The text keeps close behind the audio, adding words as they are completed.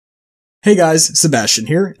Hey guys, Sebastian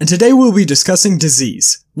here, and today we'll be discussing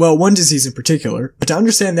disease. Well, one disease in particular, but to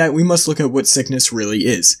understand that we must look at what sickness really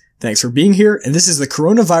is. Thanks for being here, and this is the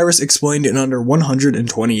coronavirus explained in under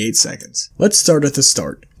 128 seconds. Let's start at the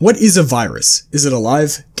start. What is a virus? Is it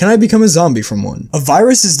alive? Can I become a zombie from one? A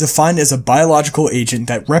virus is defined as a biological agent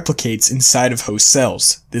that replicates inside of host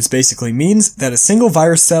cells. This basically means that a single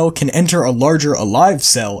virus cell can enter a larger alive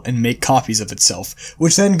cell and make copies of itself,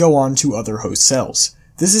 which then go on to other host cells.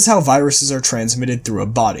 This is how viruses are transmitted through a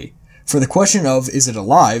body. For the question of, is it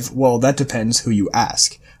alive? Well, that depends who you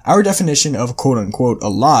ask. Our definition of quote-unquote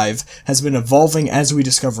alive has been evolving as we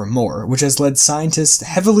discover more, which has led scientists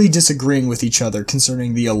heavily disagreeing with each other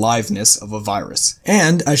concerning the aliveness of a virus.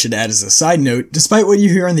 And, I should add as a side note, despite what you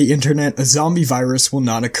hear on the internet, a zombie virus will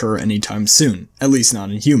not occur anytime soon. At least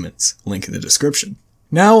not in humans. Link in the description.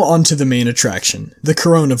 Now on to the main attraction, the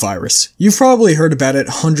coronavirus. You've probably heard about it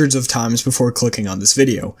hundreds of times before clicking on this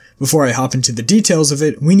video. Before I hop into the details of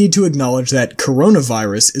it, we need to acknowledge that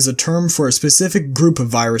coronavirus is a term for a specific group of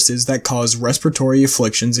viruses that cause respiratory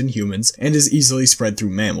afflictions in humans and is easily spread through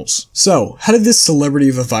mammals. So, how did this celebrity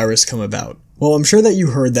of a virus come about? Well, I'm sure that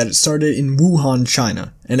you heard that it started in Wuhan,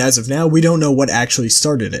 China, and as of now, we don't know what actually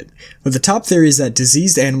started it. But the top theory is that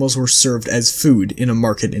diseased animals were served as food in a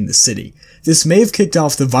market in the city. This may have kicked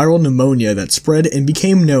off the viral pneumonia that spread and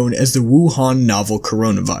became known as the Wuhan novel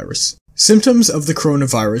coronavirus. Symptoms of the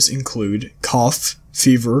coronavirus include cough,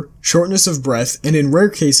 fever, shortness of breath, and in rare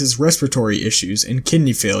cases respiratory issues and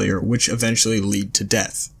kidney failure, which eventually lead to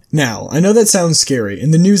death. Now, I know that sounds scary,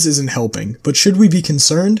 and the news isn't helping, but should we be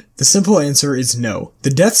concerned? The simple answer is no. The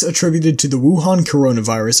deaths attributed to the Wuhan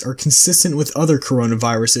coronavirus are consistent with other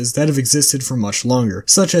coronaviruses that have existed for much longer,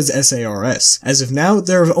 such as SARS. As of now,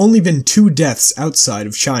 there have only been 2 deaths outside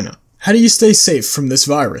of China. How do you stay safe from this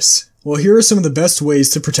virus? Well, here are some of the best ways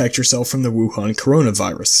to protect yourself from the Wuhan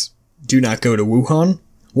coronavirus. Do not go to Wuhan.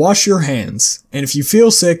 Wash your hands. And if you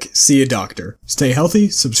feel sick, see a doctor. Stay healthy,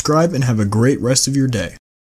 subscribe, and have a great rest of your day.